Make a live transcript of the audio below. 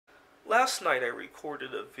last night I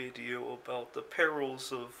recorded a video about the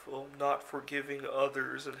perils of not forgiving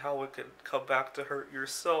others and how it can come back to hurt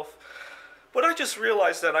yourself. But I just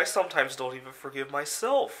realized that I sometimes don't even forgive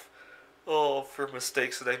myself for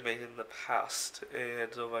mistakes that I made in the past. And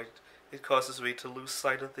it causes me to lose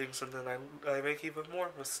sight of things, and then I make even more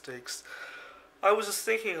mistakes. I was just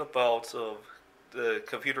thinking about the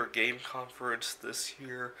computer game conference this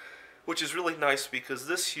year, which is really nice because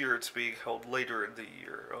this year it's being held later in the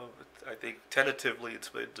year. I think tentatively it's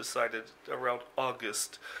been decided around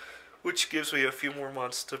August, which gives me a few more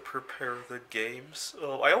months to prepare the games.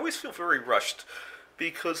 I always feel very rushed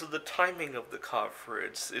because of the timing of the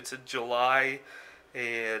conference. It's in July,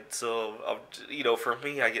 and so for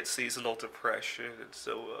me, I get seasonal depression, and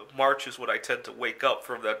so March is when I tend to wake up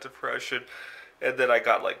from that depression, and then I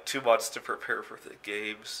got like 2 months to prepare for the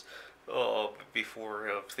games before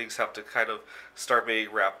things have to kind of start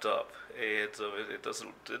being wrapped up, and it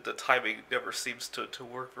doesn't. The timing never seems to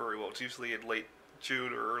work very well. It's usually in late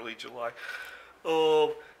June or early July,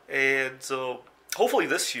 and hopefully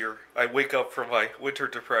this year I wake up from my winter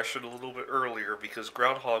depression a little bit earlier because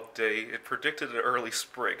Groundhog Day it predicted an early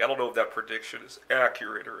spring. I don't know if that prediction is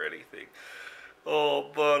accurate or anything.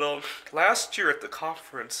 But last year at the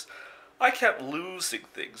conference, I kept losing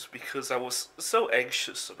things because I was so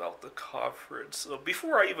anxious about the conference.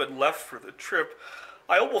 Before I even left for the trip,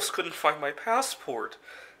 I almost couldn't find my passport.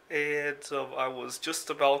 And I was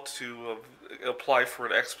just about to apply for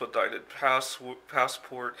an expedited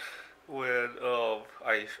passport when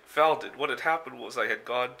I found it. What had happened was I had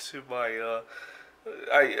gone to my...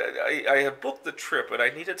 I had booked the trip, and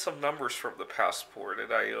I needed some numbers from the passport,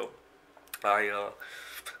 and I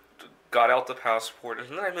got out the passport, and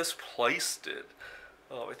then I misplaced it.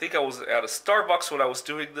 I think I was at a Starbucks when I was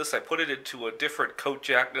doing this. I put it into a different coat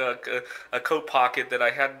a coat pocket that I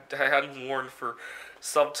hadn't worn for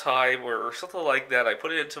some time or something like that. I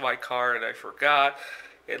put it into my car and I forgot.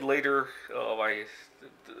 And later,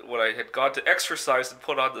 when I had gone to exercise and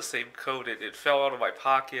put on the same coat, it fell out of my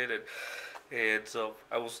pocket, and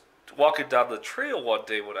I was walking down the trail one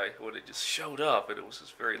day when it just showed up, and it was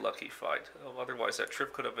just very lucky find. Otherwise, that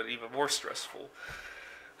trip could have been even more stressful.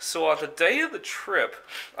 So on the day of the trip,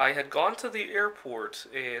 I had gone to the airport,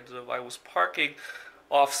 and I was parking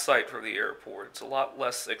off-site from the airport. It's a lot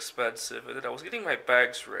less expensive, and then I was getting my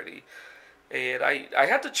bags ready, and I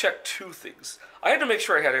had to check two things. I had to make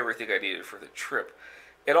sure I had everything I needed for the trip,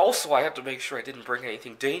 and also I had to make sure I didn't bring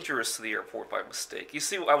anything dangerous to the airport by mistake. You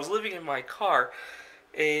see, I was living in my car,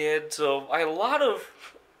 and I had a lot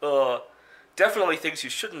of definitely things you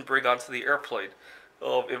shouldn't bring onto the airplane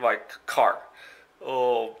in my car.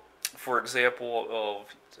 For example,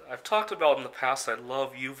 I've talked about in the past I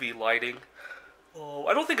love UV lighting.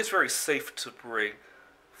 I don't think it's very safe to bring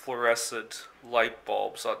fluorescent light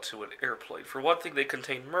bulbs onto an airplane. For one thing, they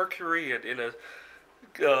contain mercury, and in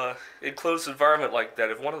a enclosed environment like that,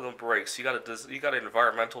 if one of them breaks, you got an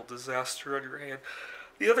environmental disaster on your hand.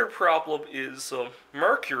 The other problem is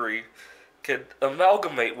mercury can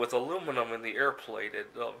amalgamate with aluminum in the airplane, and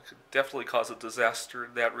can definitely cause a disaster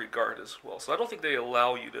in that regard as well. So I don't think they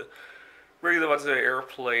allow you to bring them onto the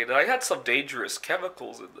airplane. And I had some dangerous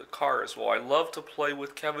chemicals in the car as well. I love to play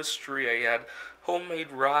with chemistry. I had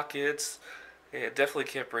homemade rockets, and definitely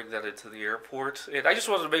can't bring that into the airport. And I just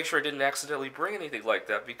wanted to make sure I didn't accidentally bring anything like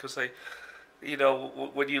that, because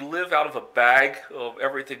when you live out of a bag,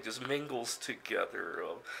 everything just mingles together.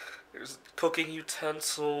 There's cooking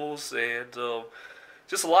utensils and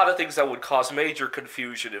just a lot of things that would cause major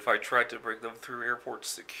confusion if I tried to bring them through airport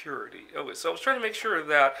security. Okay, so I was trying to make sure of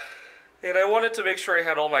that, and I wanted to make sure I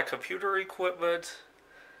had all my computer equipment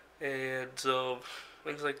and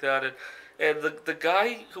things like that. And the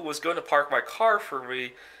guy who was going to park my car for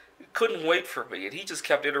me couldn't wait for me, and he just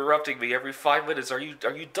kept interrupting me every 5 minutes. Are you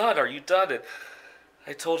done? Are you done? And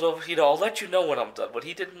I told him, I'll let you know when I'm done. But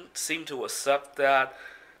he didn't seem to accept that.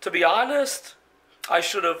 To be honest, I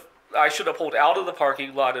should have pulled out of the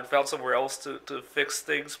parking lot and found somewhere else to fix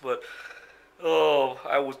things. But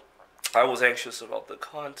I was anxious about the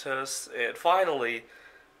contest, and finally,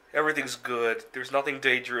 everything's good. There's nothing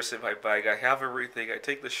dangerous in my bag. I have everything. I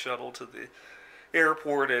take the shuttle to the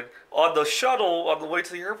airport, and on the shuttle, on the way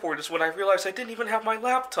to the airport, is when I realized I didn't even have my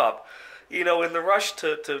laptop. In the rush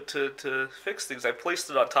to fix things, I placed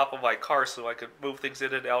it on top of my car so I could move things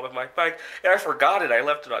in and out of my bag, and I forgot it. I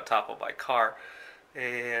left it on top of my car,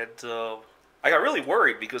 and I got really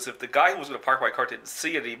worried, because if the guy who was going to park my car didn't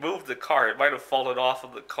see it, he moved the car, it might have fallen off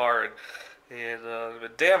of the car and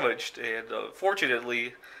been damaged, and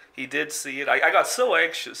fortunately, he did see it. I got so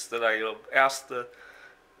anxious that I asked the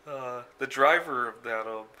driver of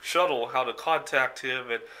that shuttle how to contact him,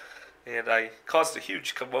 and I caused a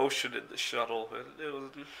huge commotion in the shuttle, and it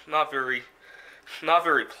was not very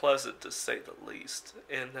pleasant to say the least.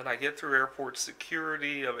 And then I get through airport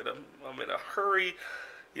security. I'm in a hurry.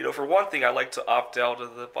 For one thing, I like to opt out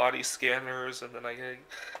of the body scanners, and then I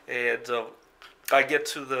get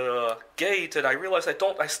to the gate, and I realize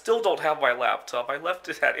I still don't have my laptop. I left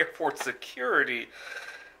it at airport security,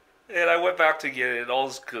 and I went back to get it. And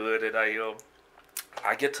all's good, and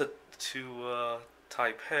I get to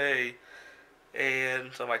Taipei,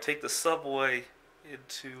 and I take the subway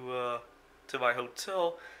into to my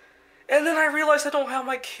hotel, and then I realized I don't have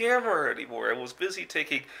my camera anymore. I was busy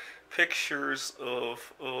taking pictures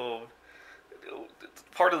of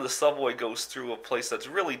part of the subway goes through a place that's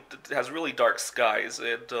really has really dark skies,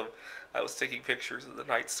 and I was taking pictures of the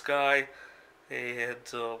night sky, and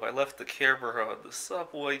I left the camera on the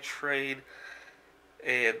subway train,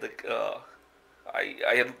 and I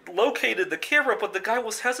had located the camera, but the guy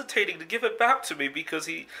was hesitating to give it back to me because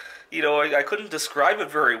I couldn't describe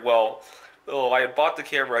it very well. Oh, I had bought the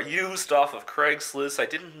camera used off of Craigslist. I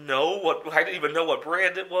didn't even know what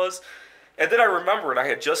brand it was. And then I remembered I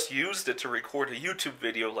had just used it to record a YouTube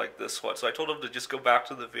video like this one. So I told him to just go back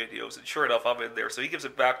to the videos, and sure enough, I'm in there. So he gives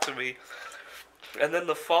it back to me. And then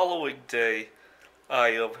the following day, I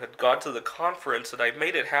had gone to the conference, and I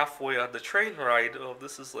made it halfway on the train ride. Oh,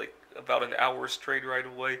 this is like about an hour's train ride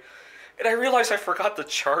away. And I realized I forgot the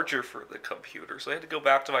charger for the computer. So I had to go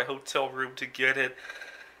back to my hotel room to get it.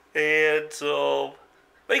 And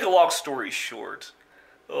make a long story short,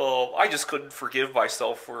 I just couldn't forgive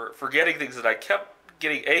myself for forgetting things, and I kept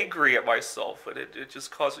getting angry at myself, and it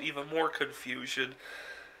just caused even more confusion.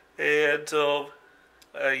 And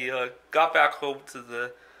I got back home to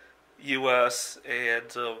the U.S., and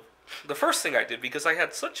the first thing I did, because I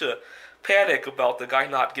had such a panic about the guy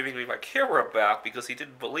not giving me my camera back because he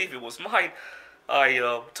didn't believe it was mine,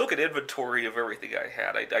 I took an inventory of everything I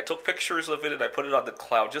had. I took pictures of it, and I put it on the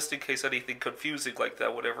cloud just in case anything confusing like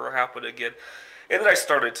that would ever happen again. And then I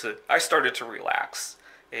started to relax.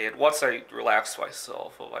 And once I relaxed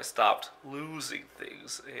myself, I stopped losing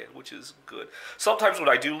things, which is good. Sometimes when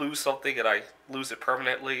I do lose something and I lose it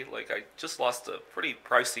permanently, like I just lost a pretty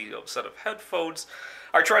pricey set of headphones,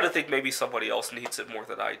 I try to think maybe somebody else needs it more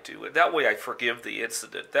than I do. And that way I forgive the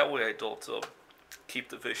incident. That way I don't keep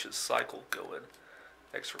the vicious cycle going.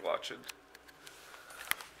 Thanks for watching.